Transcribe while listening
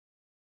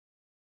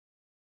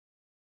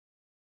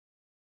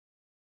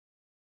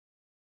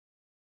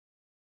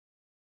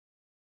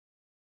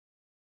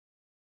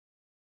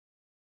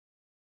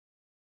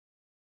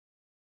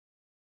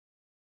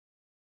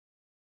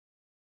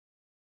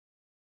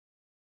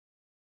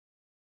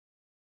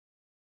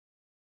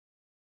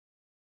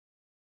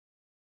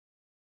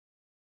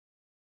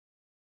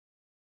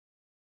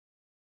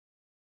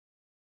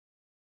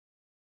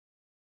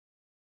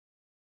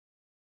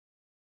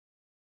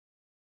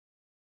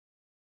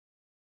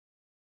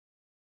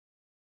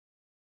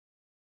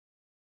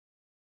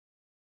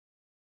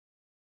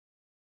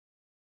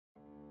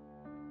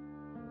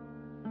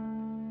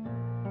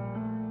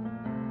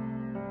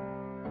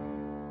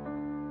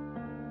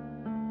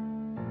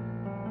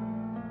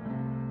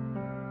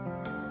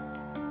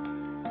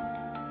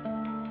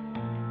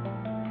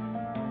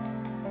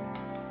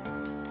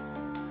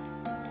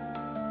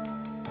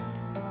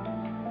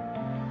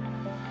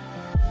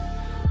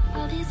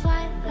these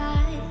white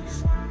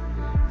lies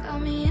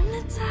got me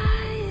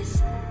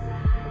hypnotized.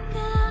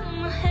 Get out of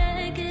my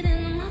head, get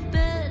into my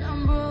bed,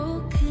 I'm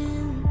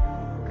broken.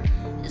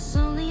 It's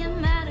only a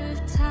matter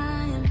of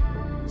time,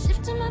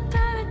 shifting my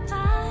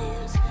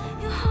paradigms.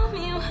 You hold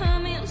me, you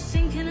hurt me, I'm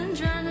sinking and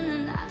drowning,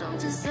 and I don't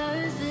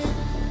deserve it.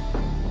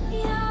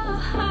 Your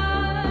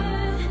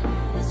heart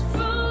is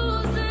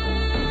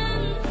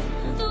frozen,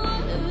 the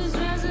water is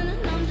rising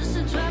and I'm just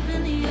a drop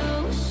in the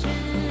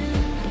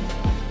ocean.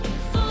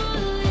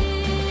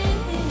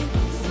 Falling,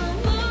 slow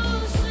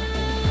motion.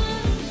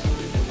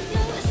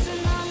 You're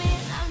whistling on me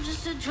and I'm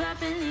just a drop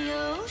in the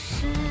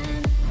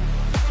ocean.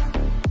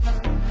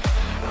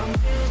 I'm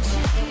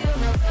Gucci, you're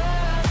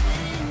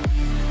loving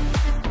you.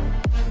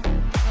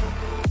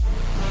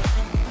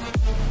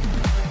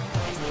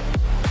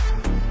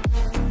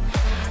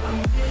 I'm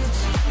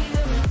Gucci,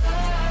 you're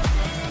loving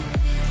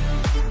you.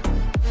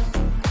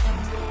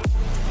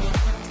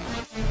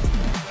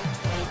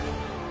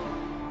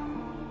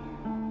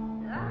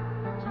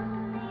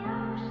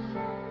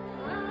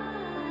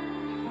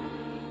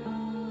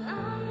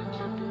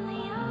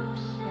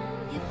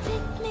 You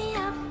pick me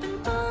up and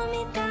pull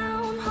me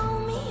down,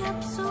 hold me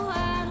up so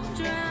I don't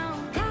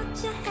drown.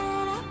 Got your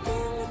head up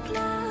in the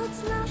clouds,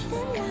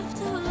 nothing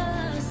left of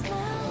us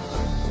now.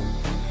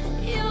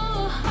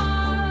 Your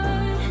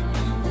heart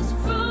is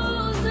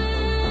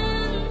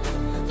frozen,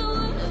 the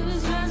water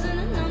is rising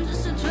and I'm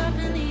just a drop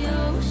in the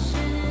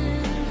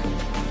ocean.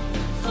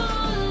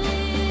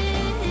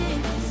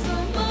 Falling,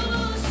 slow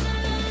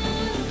motion.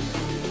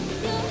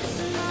 You're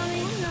missing on me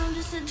and I'm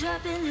just a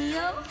drop in the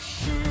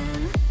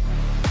ocean.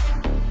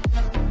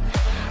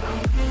 I'm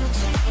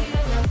Gucci,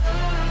 you're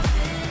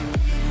loving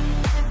you.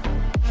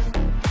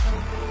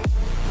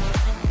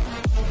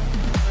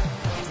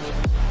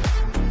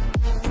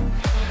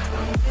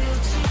 I'm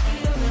Gucci,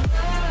 you're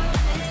loving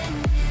you.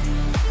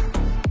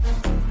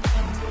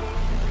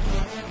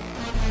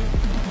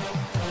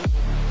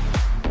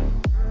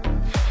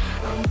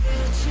 I'm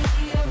Gucci,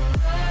 you're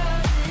loving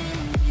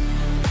you.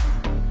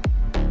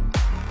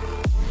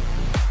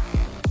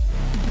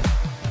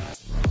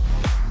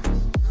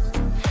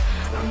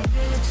 I'm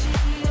Gucci,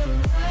 you're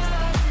loving you.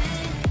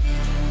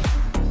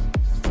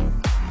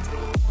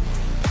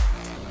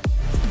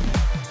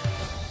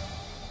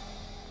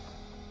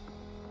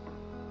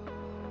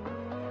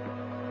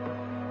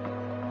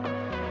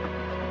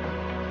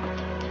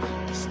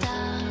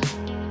 Stop.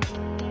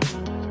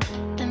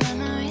 The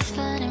memories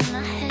flood in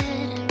my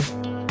head.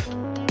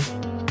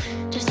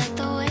 Just like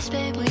the waves,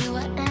 babe, we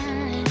were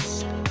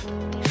endless.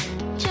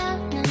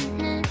 Drowning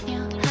in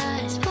your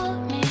eyes, pull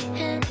me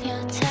in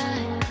your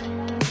tide.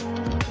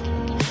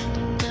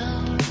 Do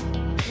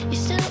you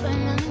still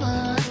remember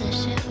all the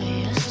shit we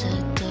used to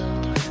do?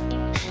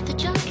 The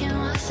drunken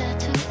walks at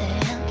 2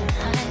 a.m. in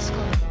high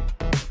school.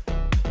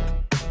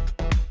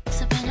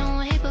 Slipping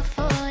away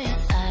before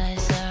your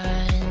eyes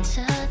are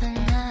into the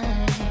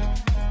night.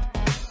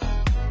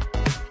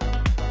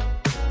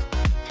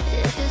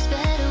 It feels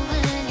better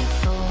when you're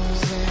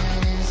frozen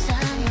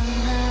inside my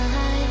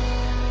mind.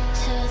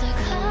 Till the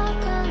clock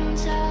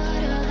runs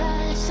out of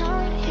eyes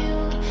on you.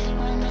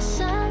 When the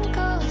sun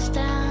goes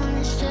down,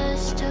 it's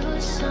just too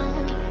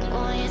soon.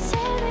 Won't you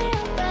take me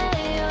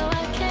away? Oh,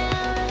 I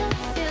can't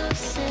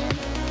refuse it.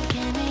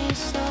 Give me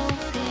slow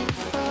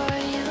before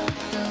you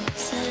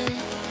lose it.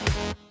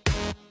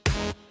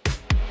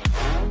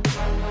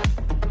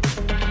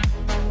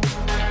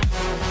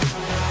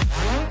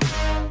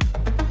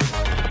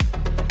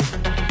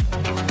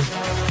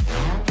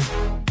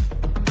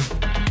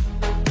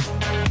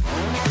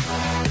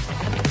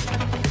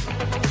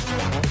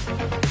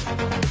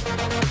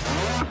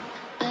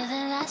 Will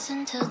it last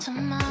until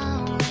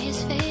tomorrow?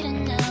 It's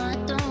fading now, I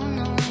don't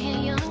know. When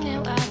you're young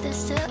and wild, there's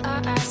still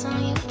our eyes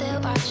on you, they're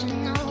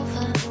watching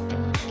over.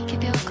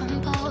 Keep your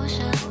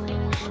composure,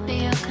 be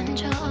your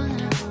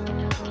controller.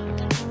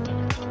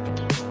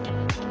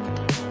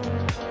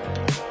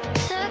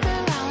 Circle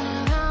round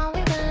and round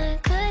we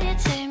went, could you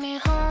take me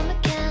home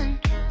again?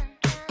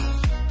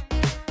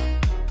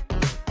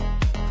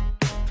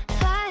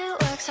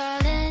 Fireworks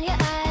all in your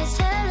eyes,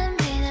 telling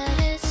me that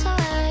it's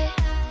alright.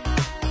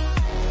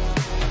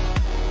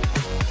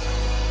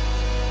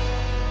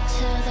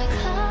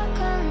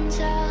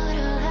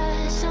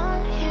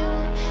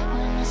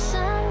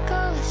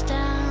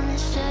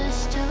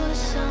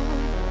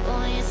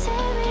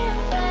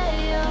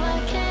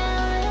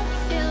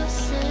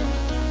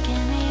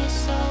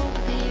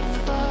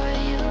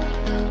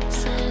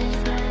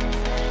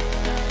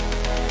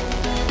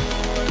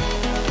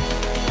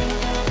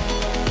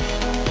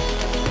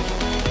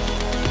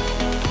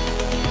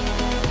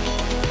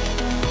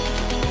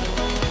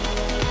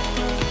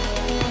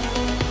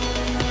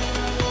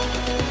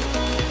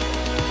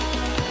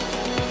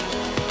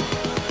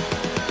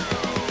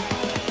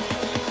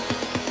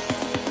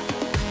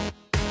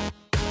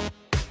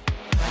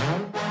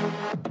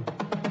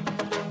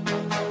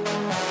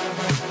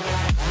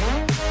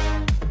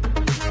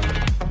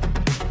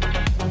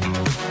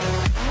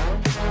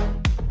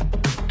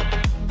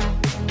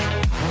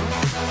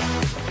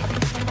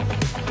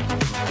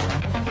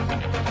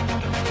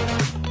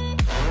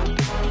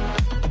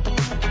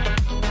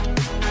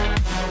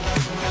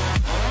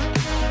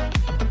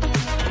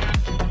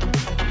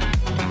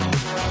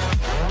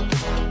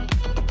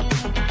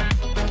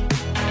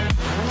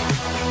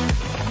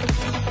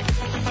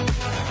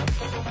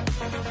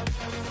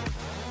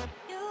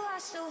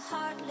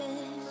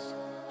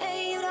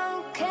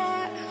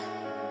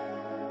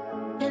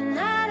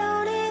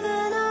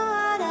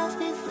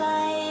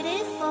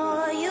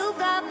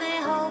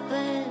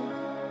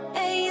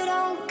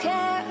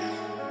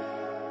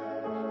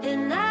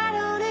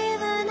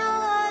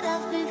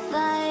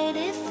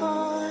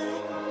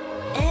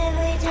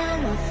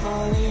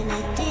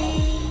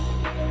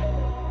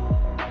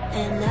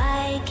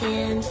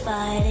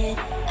 fight it,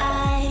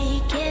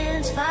 I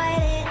can't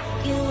fight it.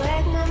 You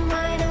wreck my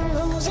mind, I'm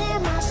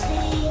losing my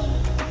sleep.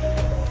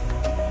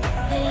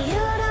 And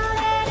you know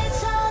that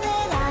it's all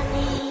that I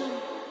need,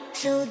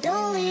 so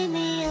don't leave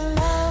me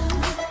alone.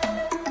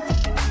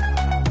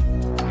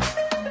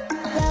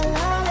 La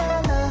la la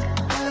la,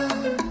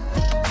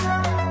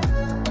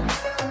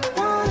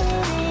 don't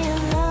leave me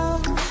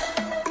alone.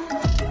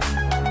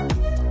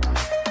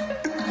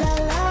 La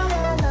la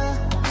la la,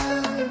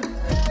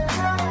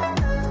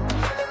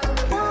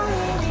 don't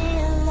leave me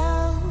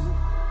alone.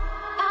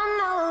 I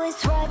know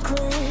it's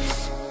reckless,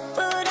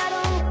 but I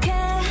don't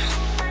care.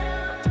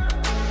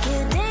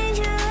 You're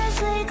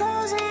dangerously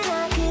close and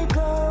I keep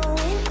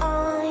going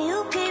on. You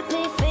keep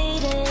me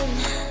fading,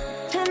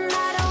 and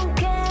I don't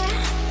care.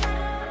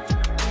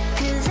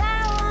 'Cause I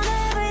want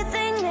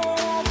everything that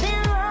I've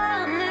been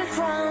running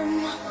from.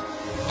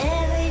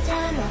 Every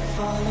time I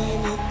fall in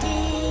the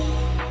deep,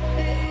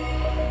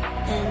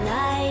 and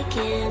I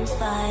can't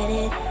fight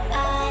it,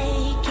 I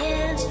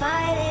can't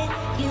fight it.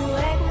 You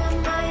wreck my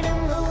mind,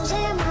 I'm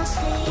losing my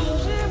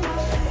sleep.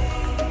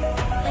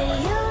 And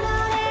you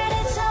know that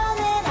it's all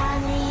that I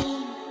need,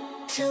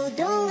 so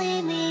don't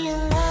leave me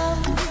alone.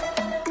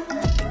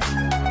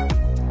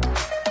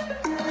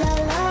 La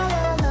la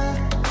la la,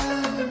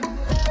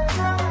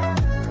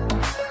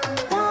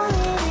 don't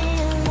leave me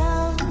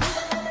alone.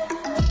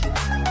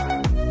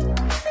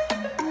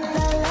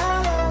 La la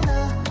la la,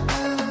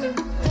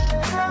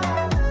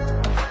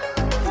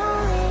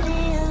 don't leave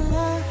me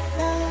alone.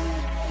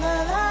 La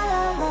la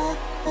la la,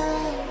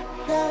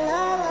 la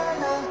la la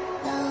la,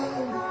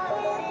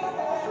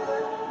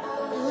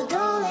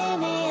 don't leave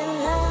me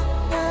alone.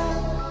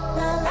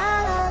 La la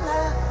la la,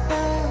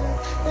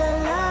 la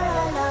la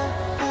la la,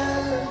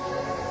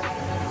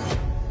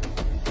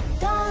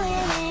 don't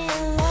leave me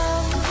alone.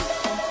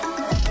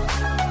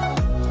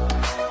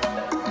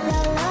 La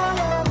la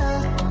la la,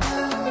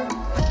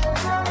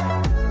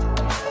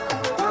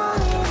 don't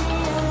leave me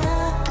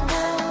alone.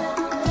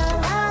 La la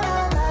la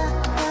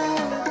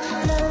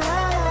la,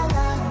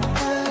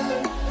 la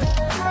la la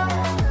la,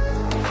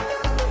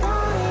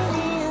 don't leave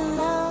me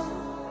alone.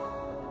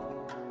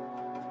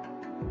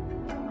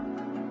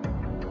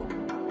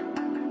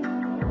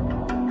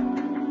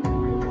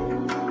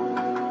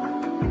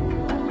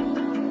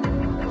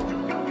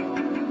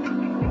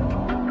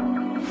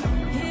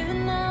 Even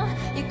now,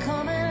 you're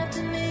coming up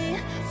to me,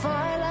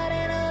 fire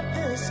lighting up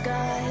the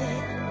sky.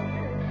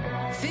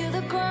 Feel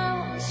the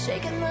ground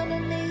shaking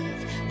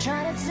underneath,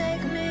 trying to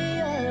take me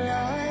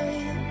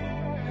alive.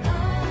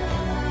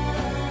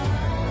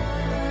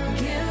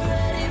 Get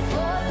ready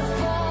for the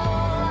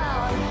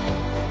fallout.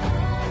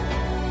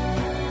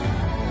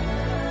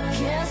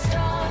 Can't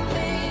stop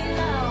me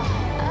now.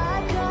 I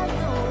got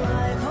no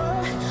rival.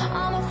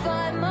 I'ma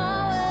find my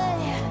way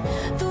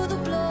through the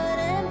blood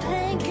and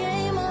pain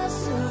game of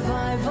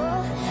survival.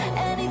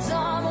 Any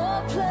time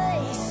or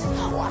place,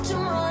 watch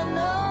 'em run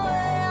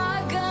away. I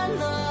got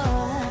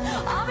none.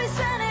 I'll be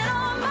standing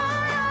on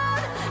my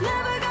own,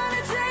 never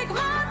gonna take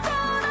my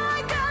throne. I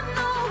got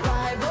no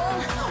rival.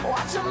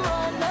 Watch 'em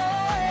run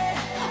away.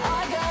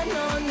 I got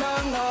no, no,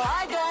 no.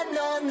 I got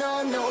no, no,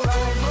 no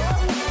rival.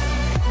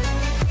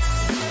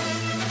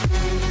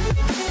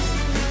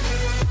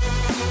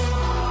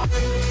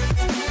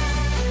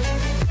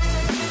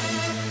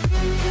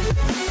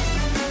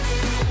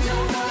 No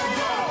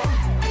rival.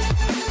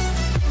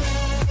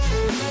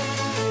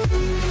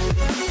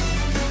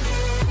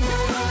 No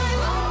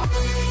rival.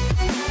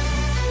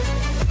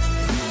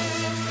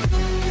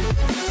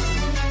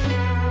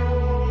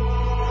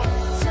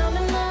 Tell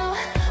me now,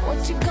 what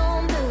you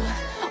gon' do?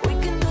 We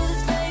can do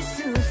this face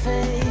to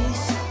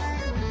face.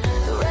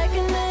 The wreck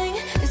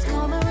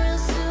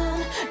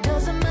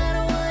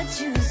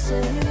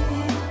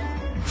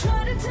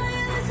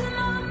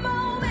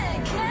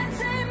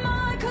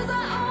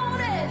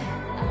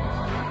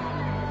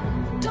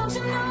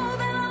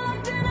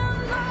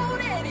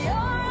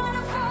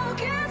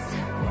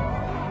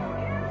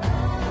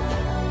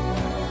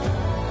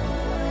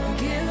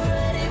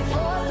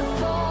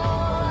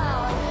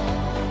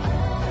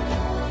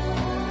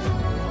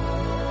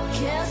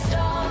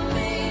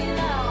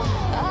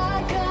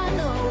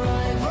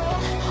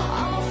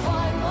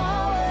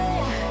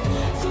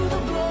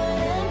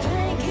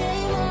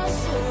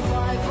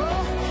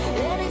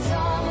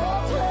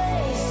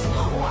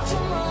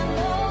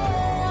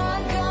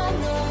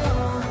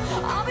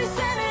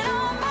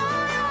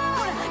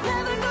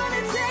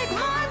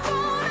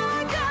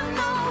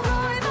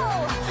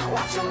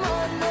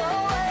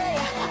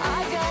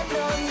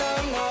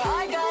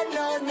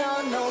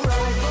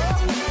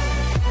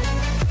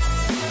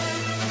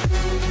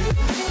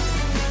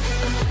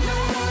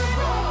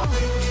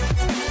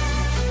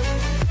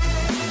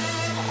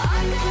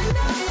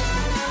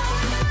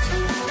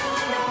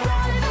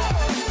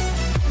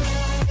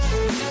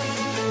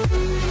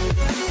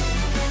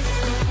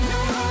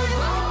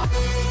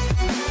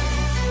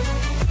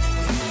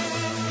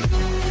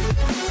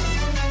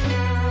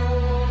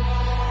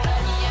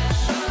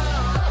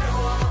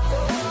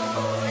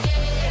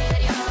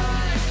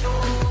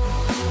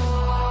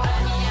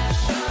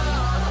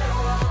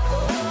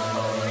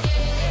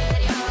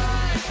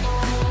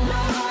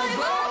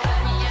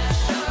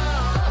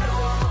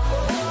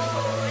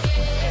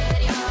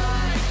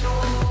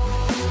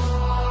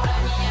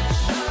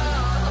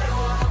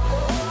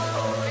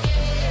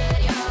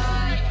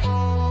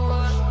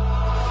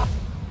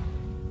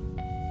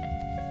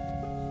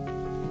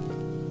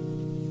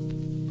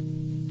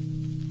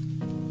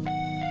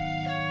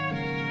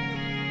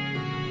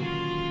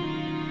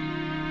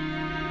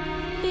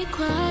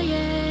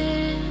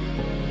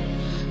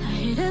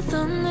the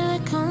thunder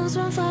that comes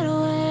from far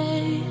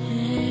away.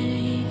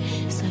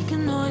 It's like a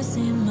noise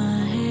in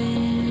my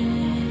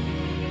head.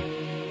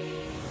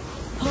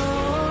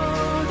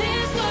 Oh,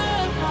 this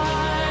world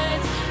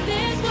hides,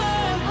 this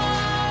world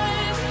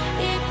hides.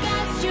 It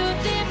cuts you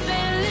deep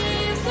and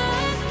leaves the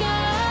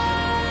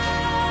sky.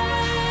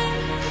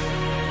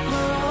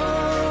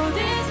 Oh,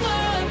 this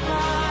world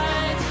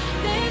hides,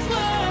 this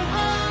world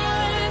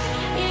hides.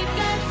 It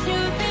cuts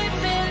you deep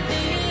and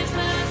leaves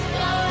the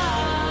sky.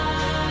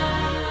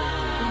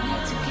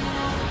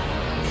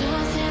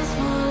 Cause it's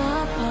fall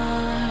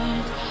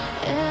apart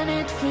and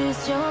it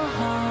frees your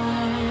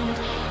heart.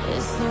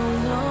 It's no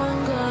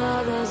longer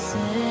the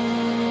same.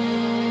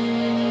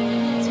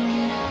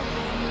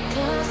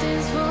 Cause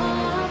it's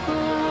fall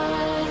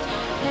apart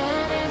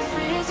and it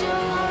frees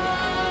your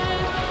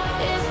heart.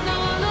 It's no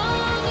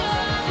longer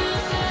the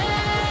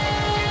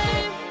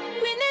same.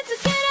 We need to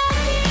get out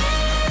of here.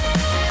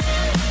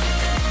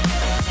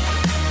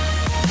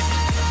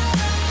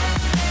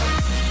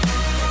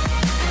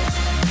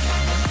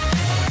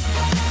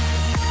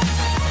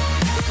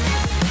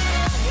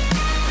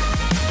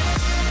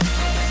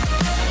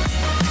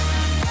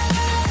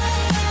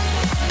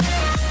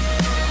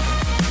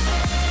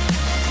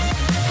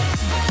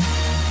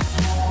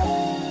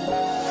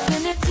 We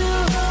need to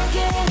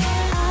get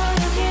out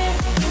of here.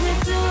 We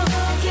need to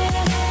get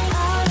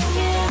out of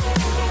here.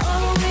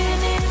 All we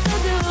need to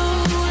do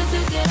is to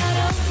get out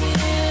of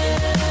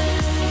here.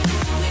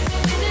 We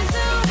need to get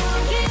out of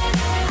here.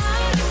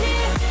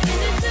 We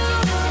need to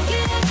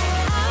get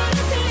out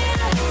of here.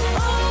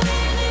 All we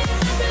need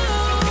to do,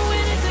 we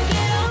need to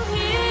get out of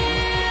here.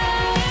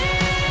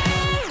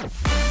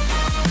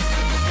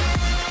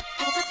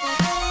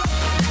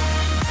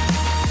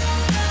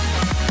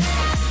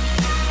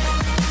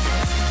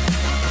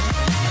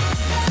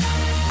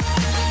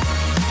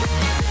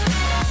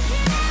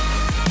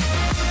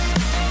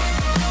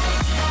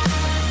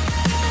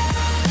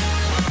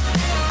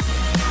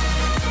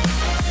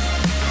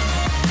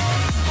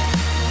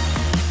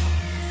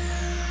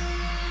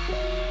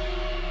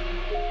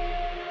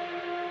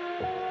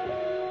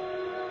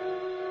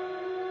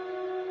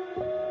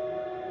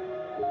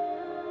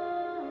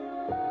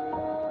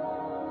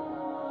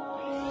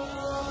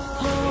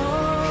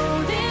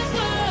 Oh, this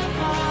world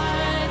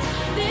hides,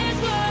 this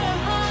world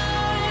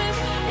hides.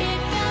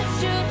 It cuts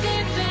you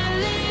deep and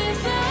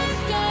leaves the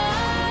sky.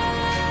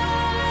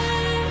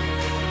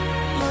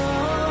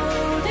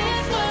 Oh,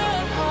 this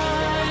world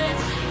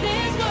hides,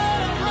 this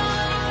world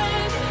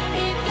hides.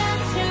 It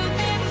cuts you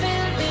deep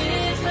and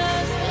leaves the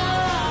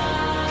sky.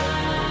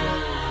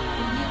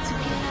 We need to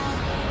get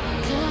out.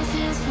 Cause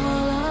it's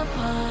fall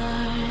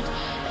apart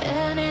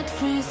and it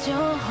frees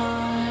your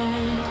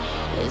heart.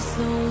 It's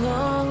no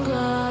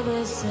longer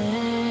the same.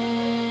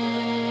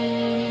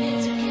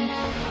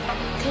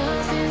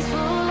 Cause it's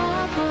fall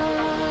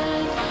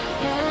apart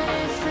and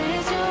it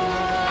frees your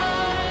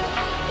heart.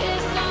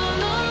 It's no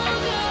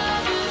longer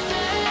the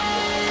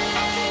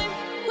same.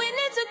 We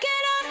need to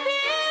get up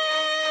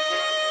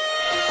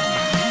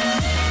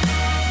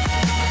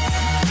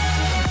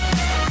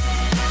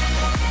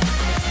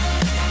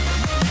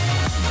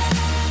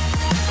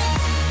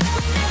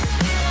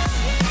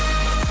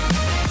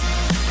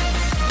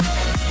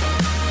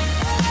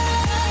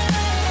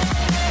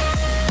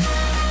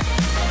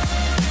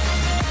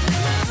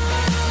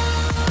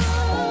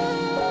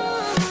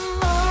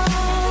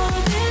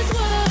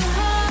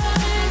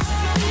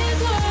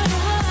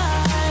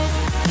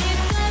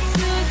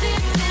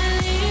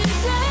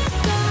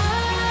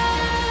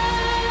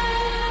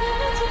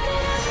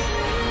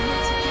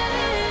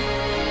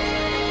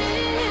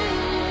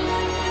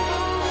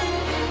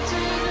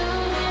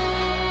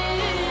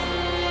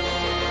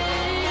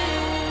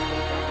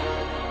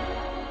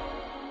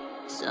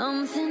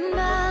Something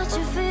about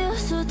you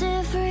feels so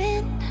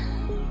different.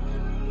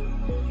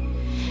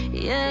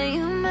 Yeah,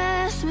 you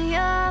mess me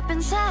up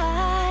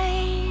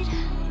inside.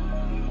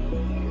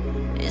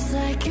 It's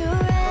like your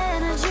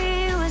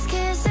energy was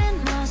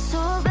kissing my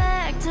soul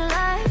back to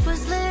life,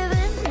 was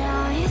living.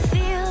 Now it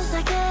feels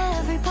like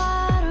every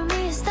part of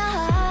me is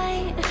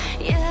died.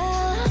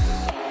 Yeah,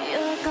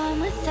 you're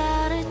gone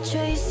without a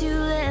trace. You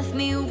left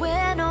me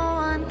where no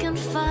one can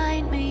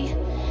find me.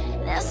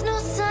 There's no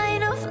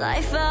sign of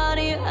life out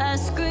here. I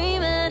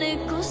scream and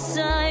it goes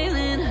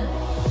silent.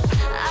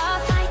 I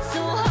fight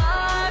so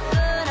hard,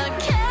 but I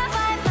can't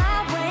find my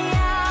way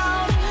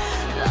out.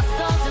 Lost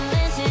all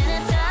dimension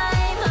and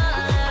time.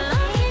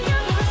 Like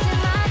you're losing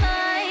my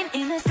mind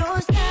in this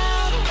ghost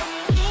town.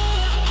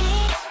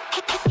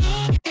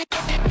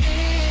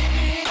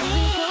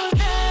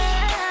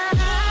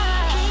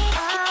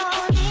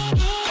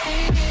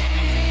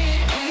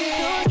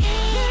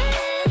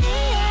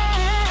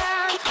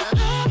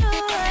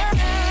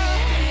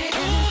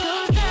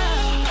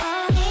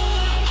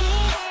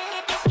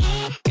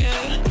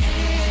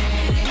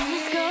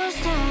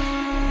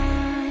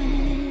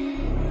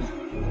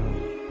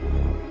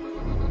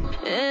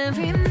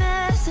 Every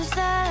message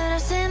that I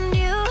send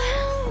you,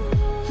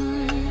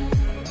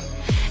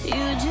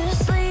 you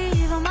just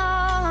leave them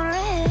all on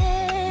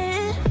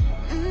red.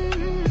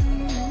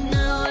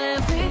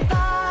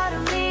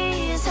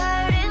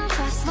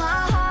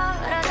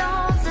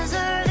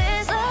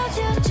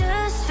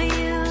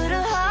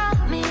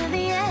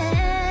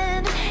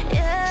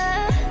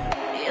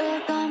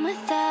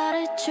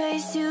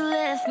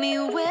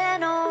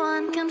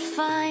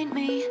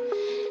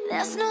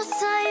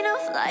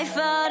 life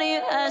out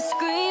here, I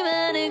scream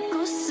and it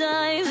goes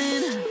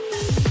silent.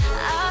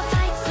 I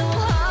fight so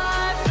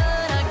hard,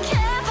 but I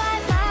can't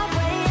fight my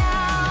way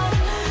out.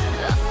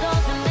 Lost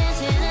all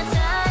dimension and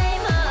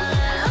time, I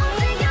don't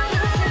think I'm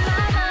losing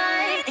my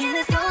mind. And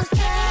this goes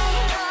down.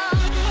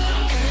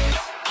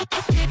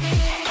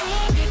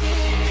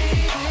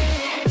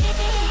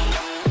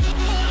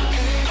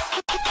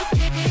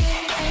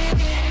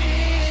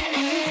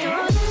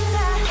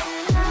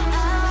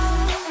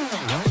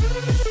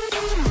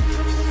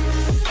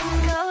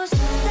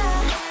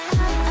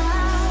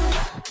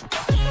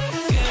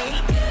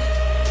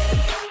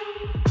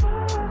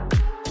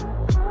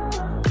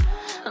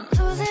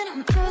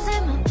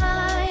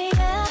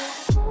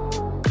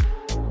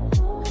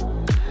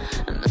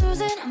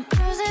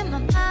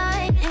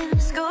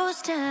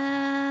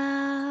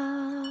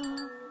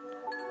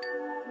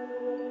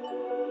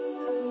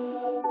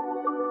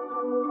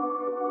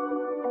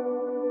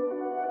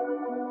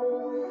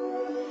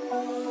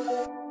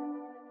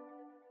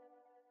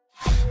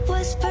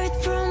 Whispered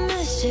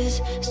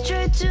promises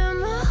straight to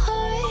my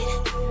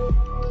heart.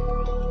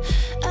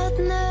 I'd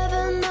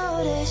never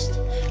noticed,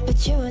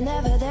 but you were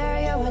never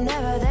there, you were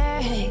never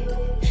there. Hey,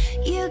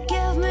 you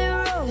gave me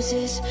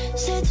roses,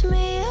 set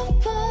me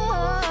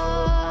apart.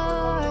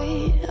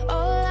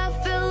 All I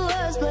feel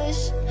was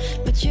bliss,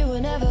 but you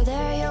were never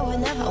there, you were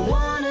never there. I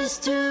want us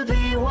to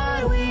be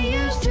what we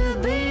used to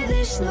be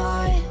this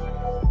night.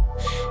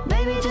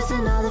 Baby, just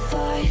another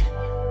fight,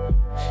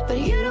 but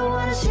you don't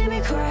wanna see me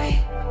cry.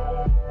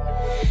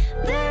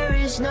 There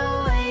is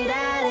no way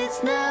that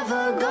it's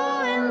never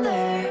going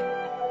there.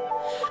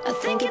 I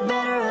think it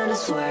better and I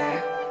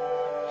swear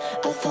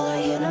I'll follow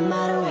you no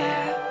matter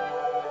where.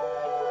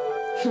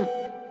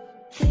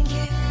 Think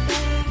it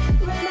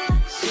better when I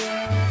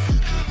swear.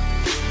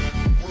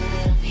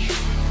 Follow you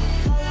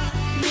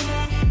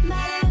no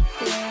matter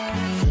where.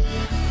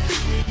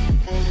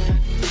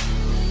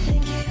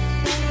 Think it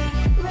better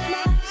when I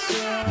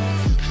swear.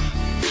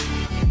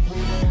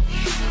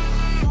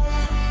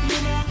 Follow you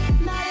no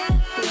matter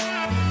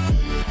where.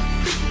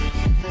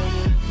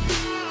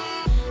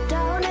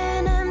 Down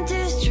in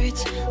empty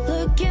streets,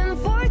 looking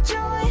for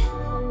joy.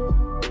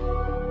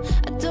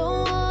 I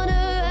don't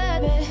wanna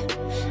admit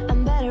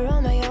I'm better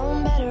on my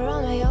own, better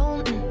on my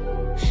own.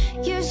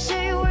 You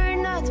say we're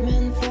not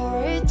meant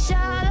for each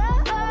other.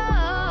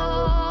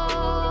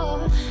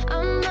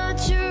 I'm not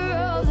sure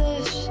of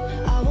this.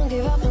 I won't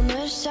give up on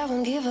this, I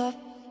won't give up.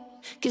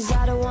 Cause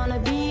I don't wanna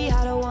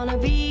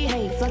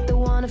behave like the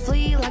one to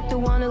flee, like the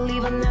one to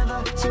leave. I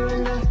never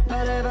surrender,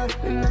 but ever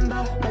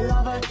remember my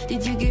lover.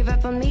 Did you give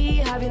up on me?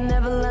 Have you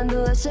never learned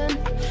to listen?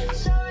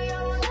 Sorry,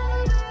 I will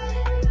never do it.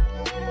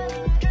 Even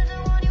if I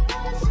what you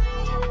wanna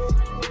see.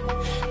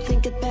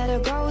 Think it better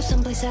go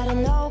someplace I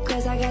don't know,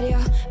 cause I got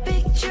your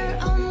picture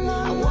on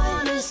my mind. I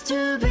want us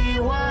to be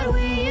what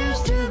we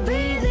used to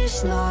be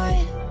this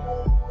night.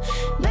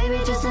 Baby,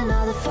 just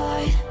another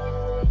fight,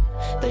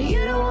 but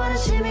you don't wanna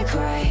see me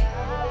cry.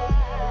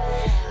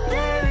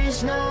 There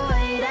is no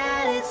way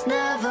that it's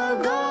never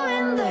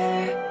going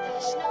there.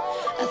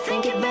 I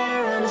think it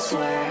better and I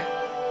swear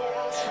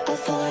I'll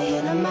follow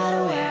you no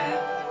matter where.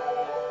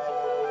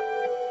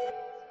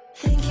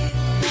 Think it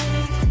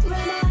better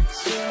when I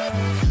swear.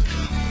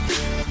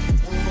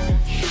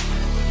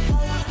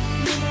 Follow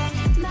you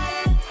no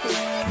matter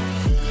where.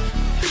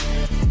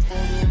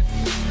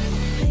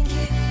 Think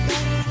it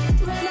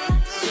better when I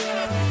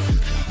swear.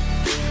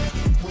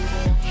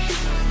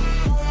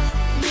 Follow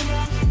you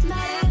no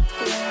matter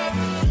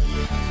where.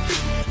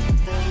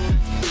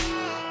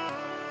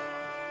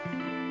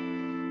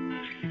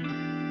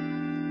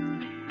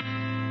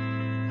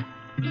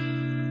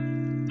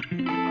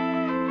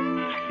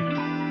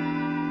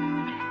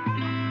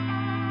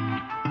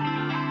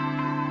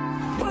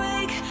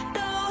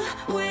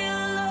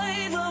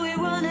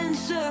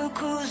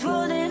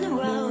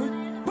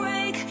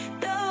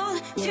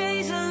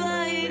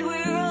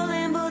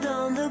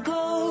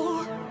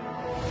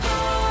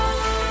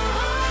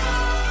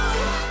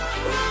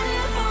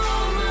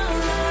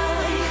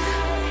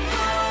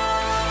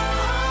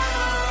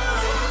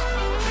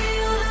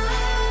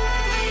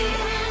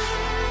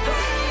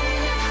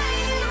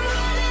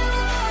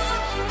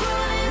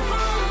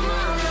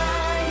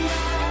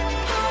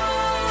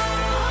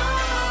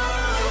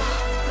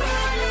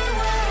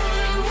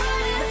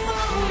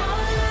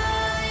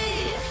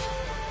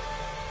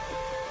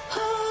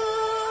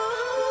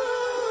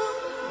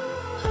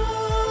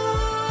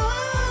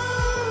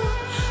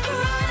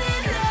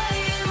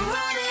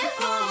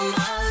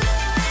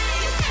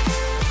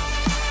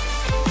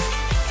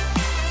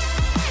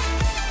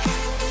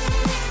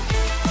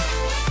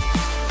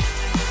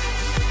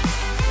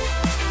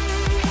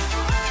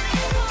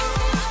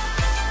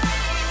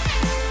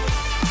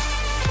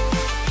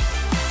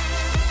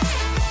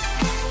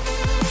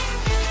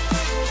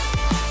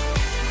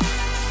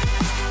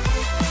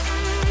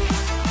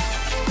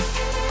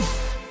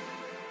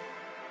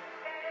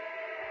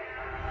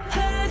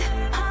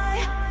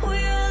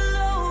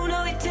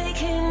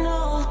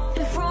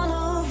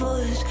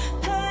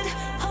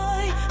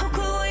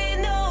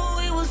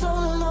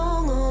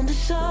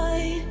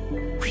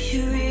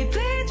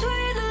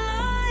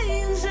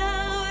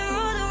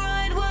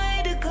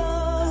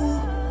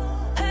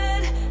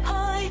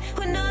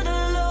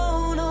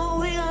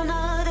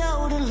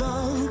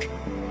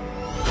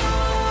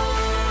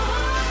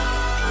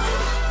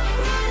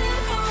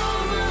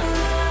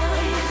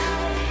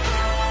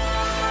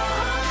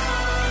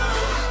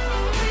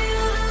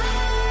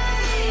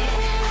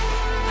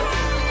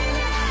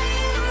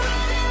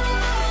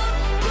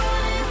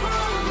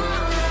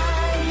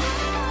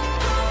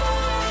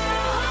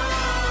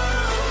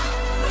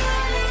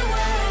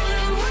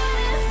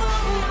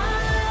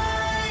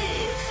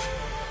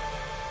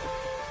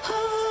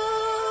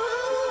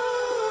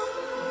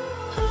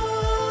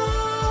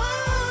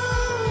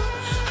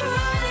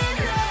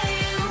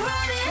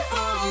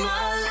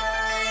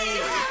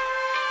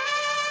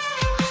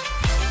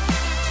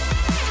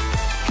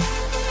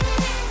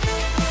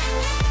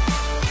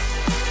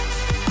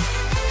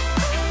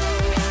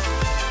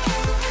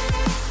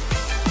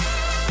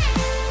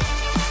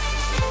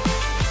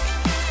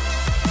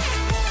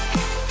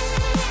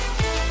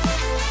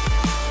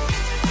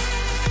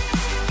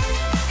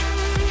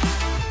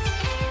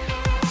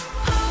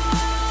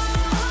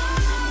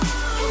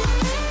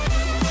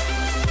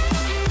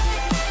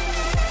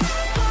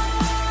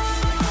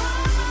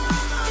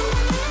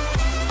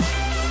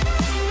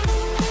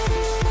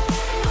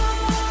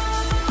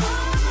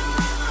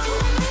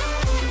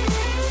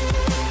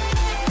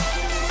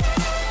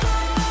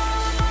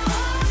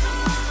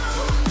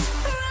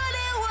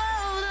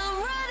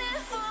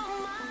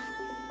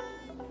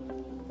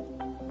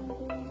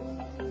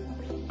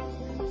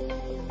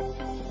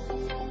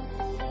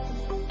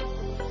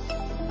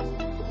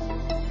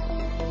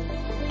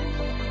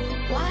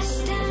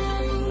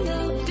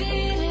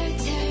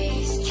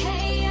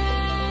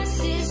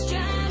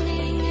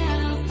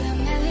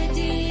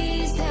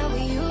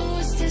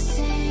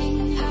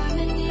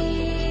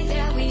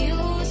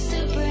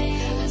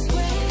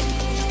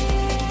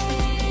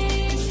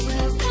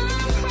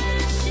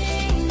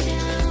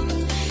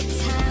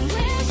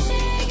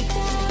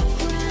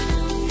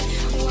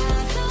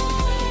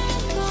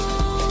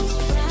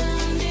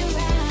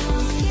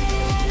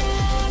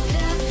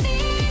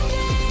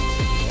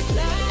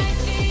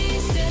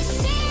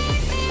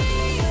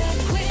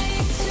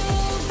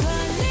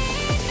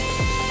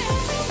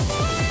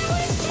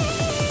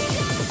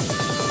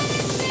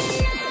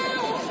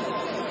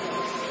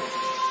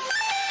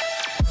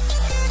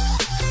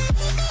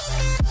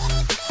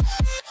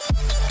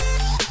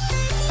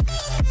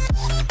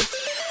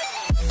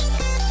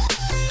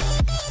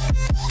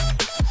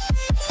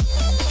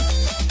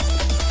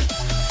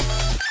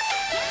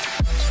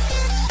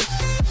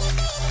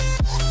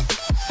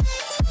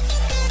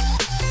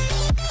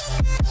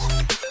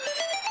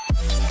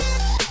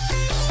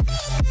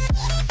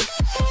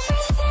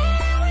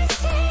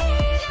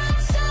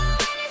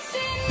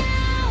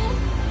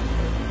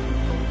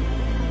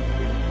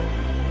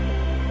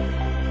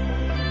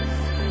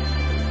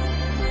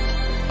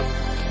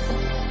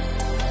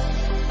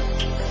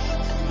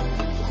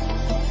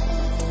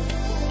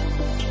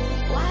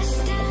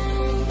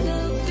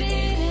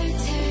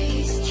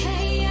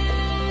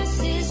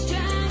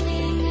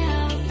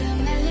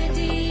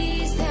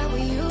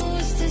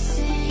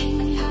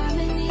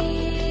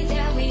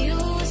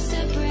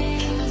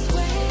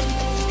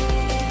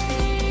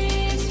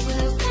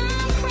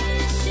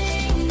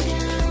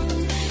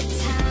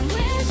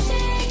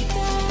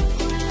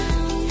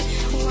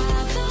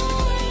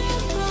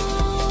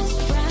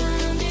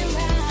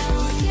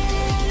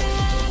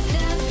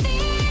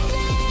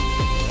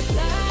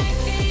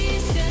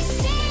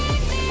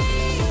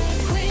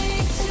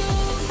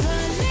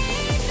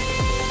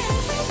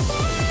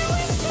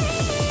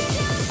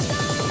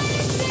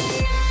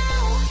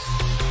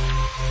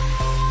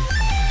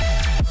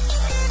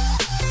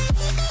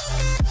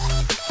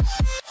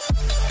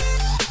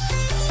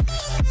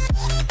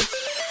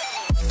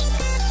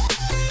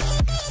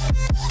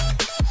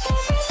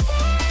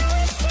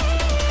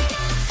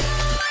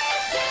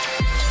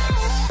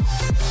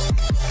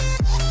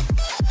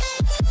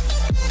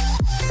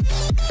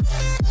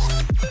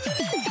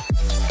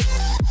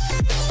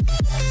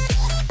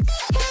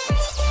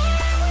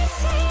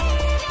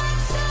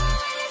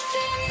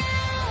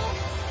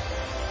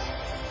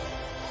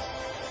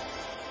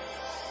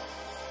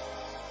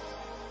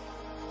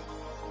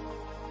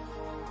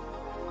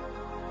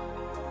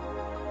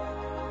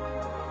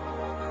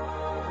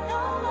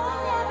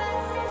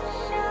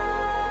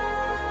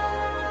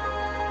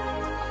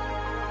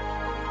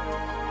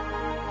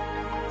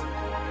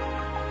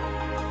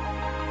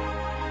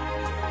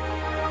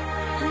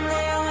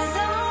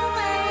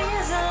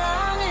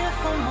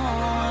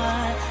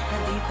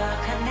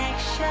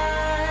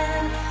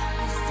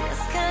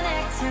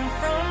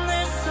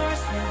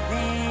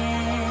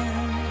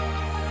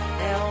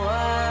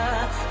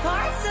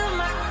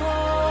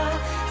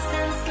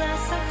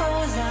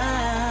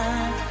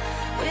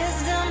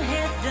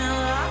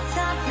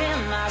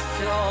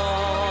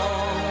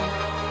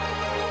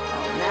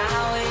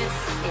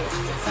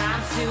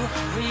 to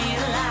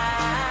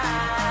realign,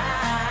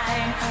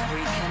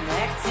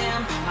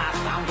 reconnecting my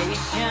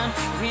foundation,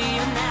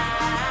 reunite.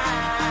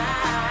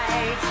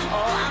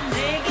 Oh, I'm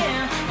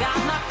digging, got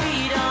my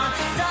feet on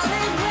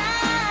solid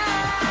ground.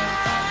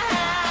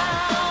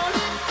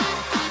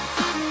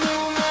 No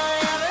more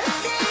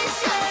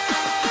levitation.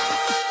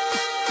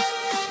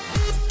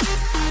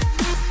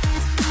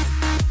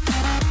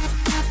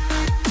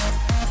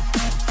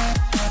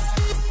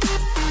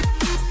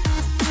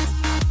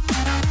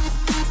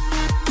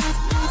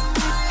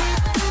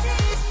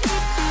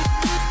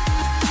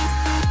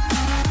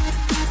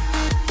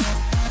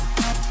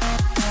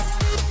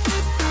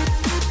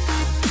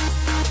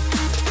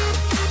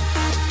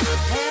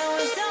 There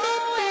was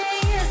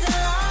always a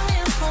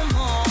longing for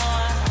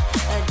more,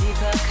 a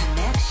deeper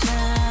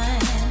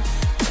connection.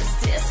 Was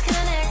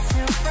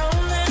disconnected from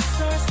the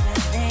source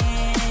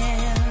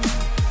within.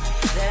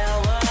 There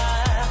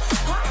were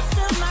parts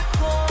of my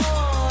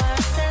core,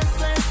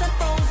 senseless and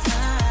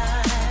frozen.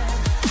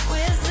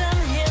 Wisdom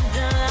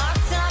hidden,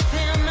 locked up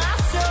in my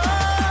soul.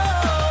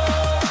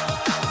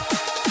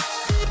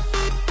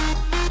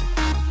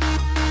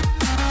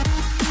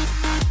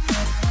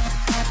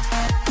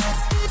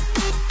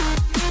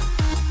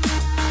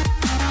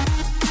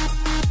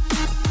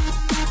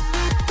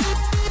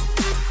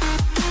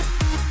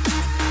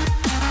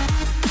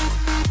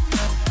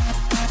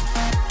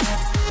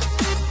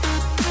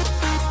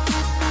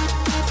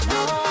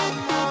 No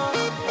more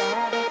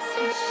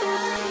levitation.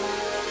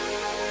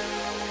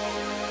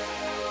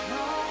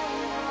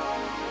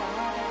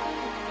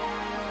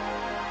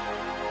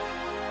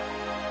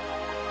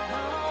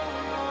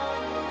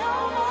 No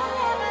more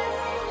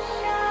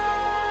levitation.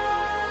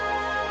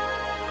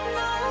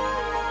 No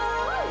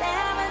more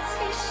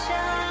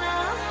levitation.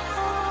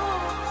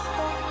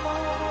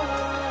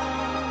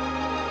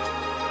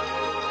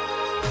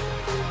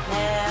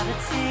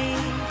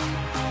 Levitate.